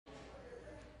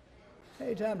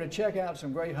Hey, time to check out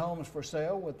some great homes for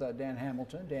sale with Dan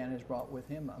Hamilton. Dan has brought with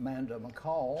him Amanda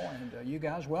McCall, and you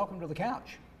guys, welcome to the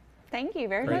couch. Thank you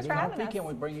very much for having us. Can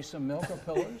we bring you some milk or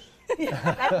pillows?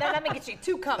 Let me get you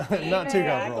too comfy. Not too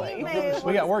comfortable.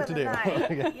 We got work to do.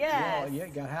 Yes. Well, you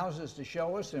got houses to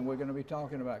show us, and we're going to be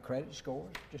talking about credit scores.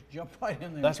 Just jump right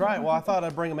in there. That's right. Well, I thought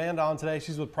I'd bring Amanda on today.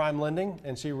 She's with Prime Lending,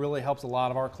 and she really helps a lot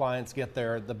of our clients get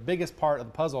there. The biggest part of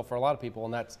the puzzle for a lot of people,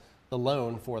 and that's the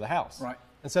loan for the house. Right.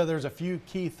 And so there's a few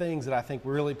key things that I think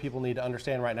really people need to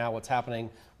understand right now what's happening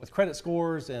with credit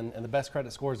scores and the best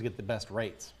credit scores to get the best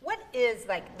rates. What is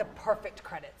like the perfect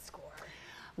credit score?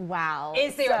 Wow.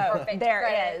 Is there a perfect There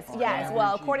credit? is, yes.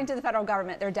 Well, according to the federal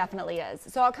government, there definitely is.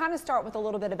 So I'll kind of start with a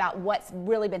little bit about what's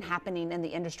really been happening in the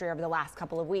industry over the last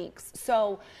couple of weeks.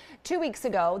 So 2 weeks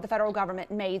ago, the federal government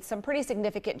made some pretty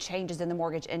significant changes in the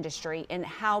mortgage industry in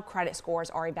how credit scores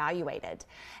are evaluated.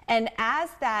 And as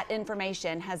that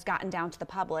information has gotten down to the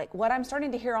public, what I'm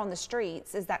starting to hear on the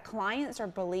streets is that clients are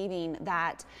believing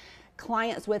that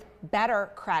clients with better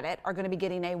credit are going to be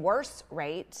getting a worse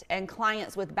rate, and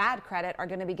clients with bad credit are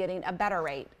going to be getting a better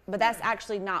rate. But that's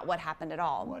actually not what happened at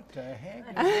all. What the heck?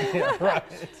 Yeah,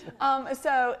 right.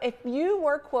 So if you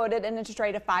were quoted an interest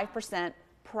rate of 5%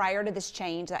 prior to this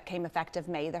change that came effective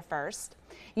May the 1st,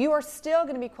 you are still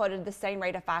going to be quoted the same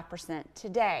rate of 5%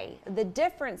 today. The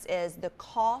difference is the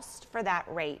cost for that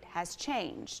rate has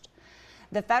changed.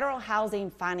 The Federal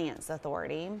Housing Finance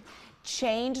Authority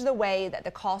changed the way that the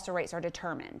cost of rates are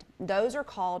determined. Those are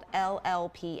called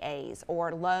LLPAs,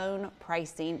 or loan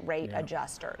pricing rate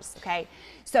adjusters, okay?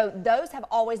 So those have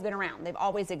always been around. They've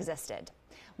always existed.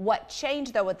 What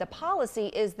changed though with the policy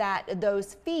is that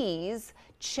those fees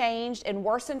changed and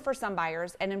worsened for some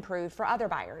buyers and improved for other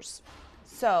buyers.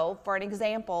 So for an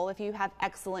example, if you have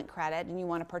excellent credit and you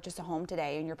want to purchase a home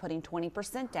today and you're putting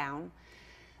 20% down,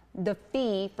 the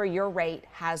fee for your rate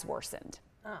has worsened.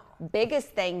 Oh. Biggest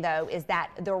thing though is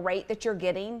that the rate that you're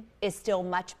getting is still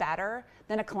much better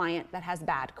than a client that has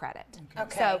bad credit.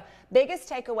 Okay. So biggest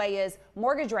takeaway is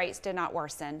mortguage rates did not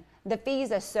worsen. The fees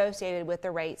associated with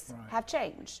the rates have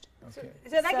changed. Okay.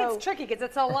 So that gets tricky because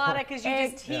it's a lot of, because you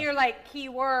just hear like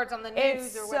keywords on the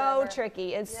news or whatever. It's so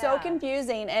tricky. It's so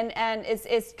confusing, and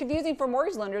it's confusing for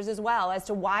mortgage lenders as well as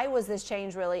to why was this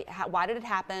change really, why did it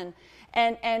happen?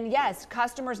 And yes,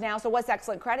 customers now, so what's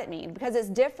excellent credit mean? Because it's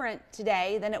different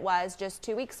today than it was just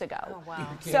 2 weeks ago. Oh,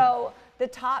 wow. So the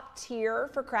top tier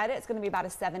for credit is going to be about a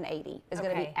 780. Is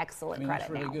going to be excellent credit that's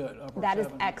really now. good. Upper That is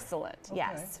 780. excellent.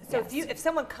 Yes. So if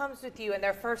someone comes with you and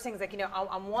their first thing is like, you know,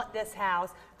 I want this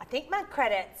house, I think my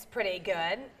credit's pretty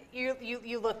good.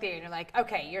 You look there and you're like,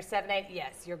 okay, you're 780.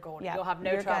 Yes, you're golden. Yep, You'll have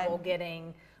no you're trouble good.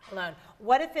 getting a loan.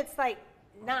 What if it's like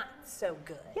not so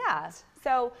good? Yeah.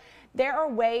 So there are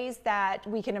ways that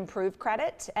we can improve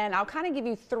credit, and I'll kind of give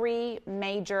you 3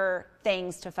 major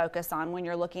things to focus on when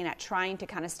you're looking at trying to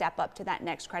kind of step up to that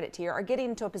next credit tier or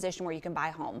getting into a position where you can buy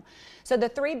a home. So the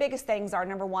 3 biggest things are,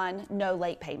 number 1, no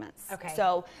late payments. Okay.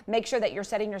 So make sure that you're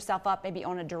setting yourself up maybe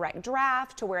on a direct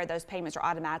draft to where those payments are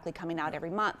automatically coming out every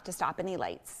month to stop any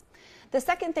lates. The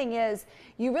second thing is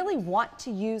you really want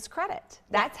to use credit.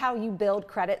 That's how you build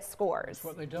credit scores. That's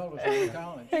what they told us in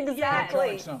college.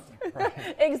 Exactly. Something.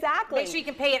 Exactly. Make sure you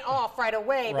can pay it off right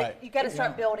away, but you got to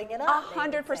start building it up.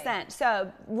 100%.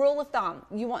 So rule of thumb,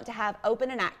 you want to have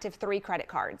open and active 3 credit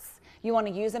cards. You want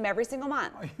to use them every single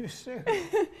month. Are you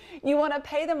serious? You want to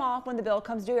pay them off when the bill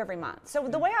comes due every month. So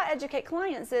the way I educate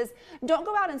clients is don't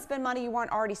go out and spend money you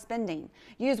weren't already spending.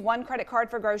 Use 1 credit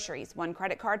card for groceries, 1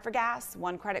 credit card for gas,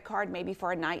 1 credit card maybe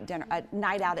for a night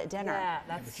out at dinner. Yeah,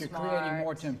 that's But you're smart. creating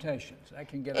more temptations. That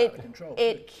can get out of control.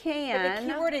 It But can.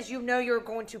 the key word is you know you're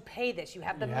going to pay this. You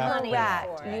have the money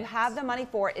Correct. for it. You have the money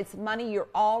for it. It's money you're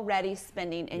already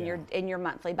spending in your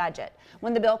monthly budget.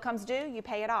 When the bill comes due, you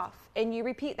pay it off, and you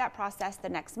repeat that process the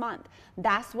next month.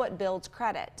 That's what builds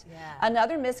credit. Yeah.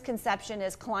 Another misconception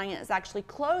is clients actually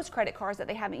close credit cards that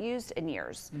they haven't used in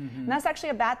years. And that's actually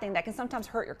a bad thing. That can sometimes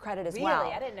hurt your credit as well.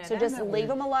 Really? I didn't know so that. just leave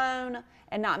them alone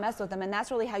and not mess with them, and that's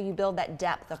really how you build that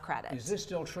depth of credit. Is this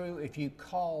still true? If you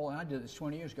call, and I did this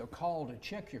 20 years ago, call to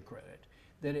check your credit,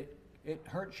 that it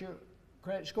hurts your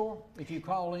credit score? If you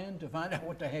call in to find out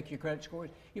what the heck your credit score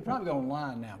is? You probably go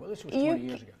online now, but this was 20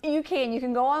 years ago. You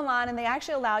can go online, and they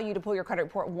actually allow you to pull your credit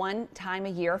report 1 time a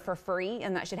year for free,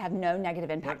 and that should have no negative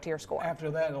impact to your score. After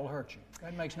that, it'll hurt you.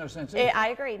 That makes no sense either. I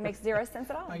agree. It makes 0 sense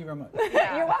at all. Thank you very much.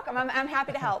 You're welcome. I'm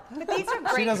happy to help. But these are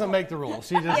great. She doesn't make the rules.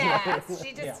 She just Yes,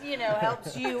 she just you know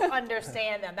helps you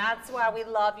understand them. That's why we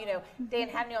love Dan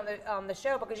having you on the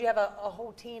show, because you have a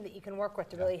whole team that you can work with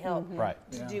to really help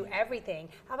to do everything.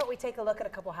 How about we take a look at a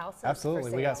couple houses? Absolutely.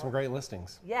 For We got sale? some great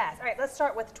listings. Yes. All right. Let's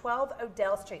start with with 12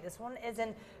 Odell Street. This one is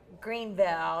in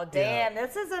Greenville. Dan,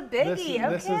 this is a biggie.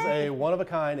 This is a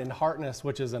one-of-a-kind in Hartness,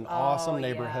 which is an awesome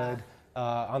neighborhood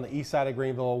on the east side of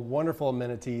Greenville. Wonderful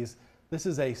amenities. This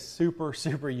is a super,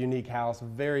 super unique house.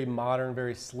 Very modern,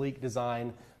 very sleek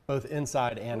design, both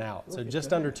inside and out. So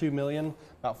just under $2 million,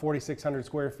 about 4,600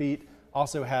 square feet.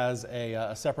 Also has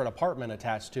a separate apartment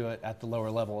attached to it at the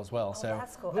lower level as well. So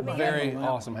that's cool. I mean, very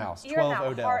awesome house. You're in 12 that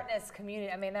Odell. Hartness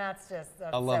community. I mean, that's just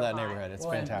I love that neighborhood. It's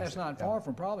Well, and fantastic. that's not far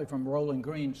from, probably from Rolling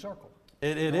Green Circle.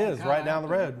 It is right down the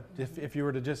road. If you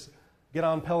were to just get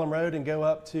on Pelham Road and go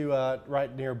up to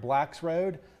right near Blacks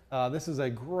Road, this is a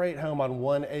great home on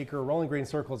 1 acre. Rolling Green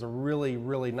Circle is a really,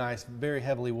 really nice, very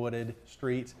heavily wooded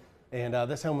street. And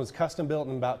this home was custom built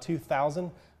in about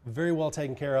 2000, very well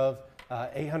taken care of.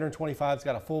 825, it's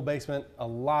got a full basement, a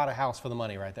lot of house for the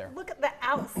money right there. Look at the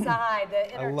outside, the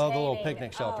entertaining. I love the little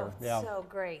picnic shelter. Oh, so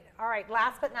great. All right,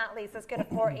 last but not least, let's go to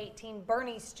 418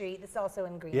 Bernie Street. This is also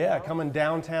in Greenville. Yeah, coming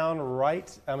downtown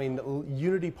right. I mean,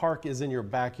 Unity Park is in your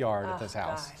backyard at this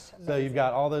house. Gosh, so you've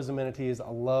got all those amenities. I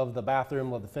love the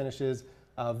bathroom, love the finishes.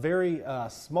 Very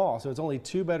small, so it's only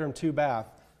 2 bedroom, 2 bath,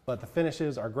 but the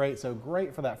finishes are great. So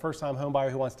great for that first time home buyer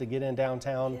who wants to get in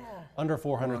downtown under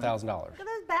 $400,000. Look at this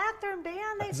bathroom, Dan.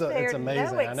 They It's spared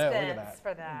amazing. no I know. Look at expense that.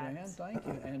 for that. Dan, thank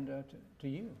you, and to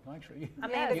you. Thanks for you.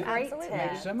 Amanda, Yes, great absolutely.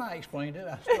 tip. Somebody explained it.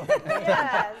 I still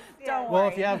Yes, Don't Well,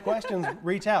 worry. if you have questions,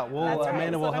 reach out. We'll, That's right.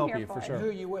 Amanda That's will what I'm help here you for for. sure. Who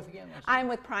are you with again? I'm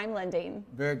with Prime Lending.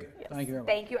 Very good. Thank you very much.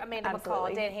 Thank you, Amanda McCall,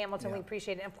 Absolutely. Dan Hamilton. We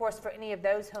appreciate it. And of course, for any of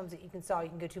those homes that you can sell, you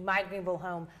can go to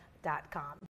mygreenvillehome.com.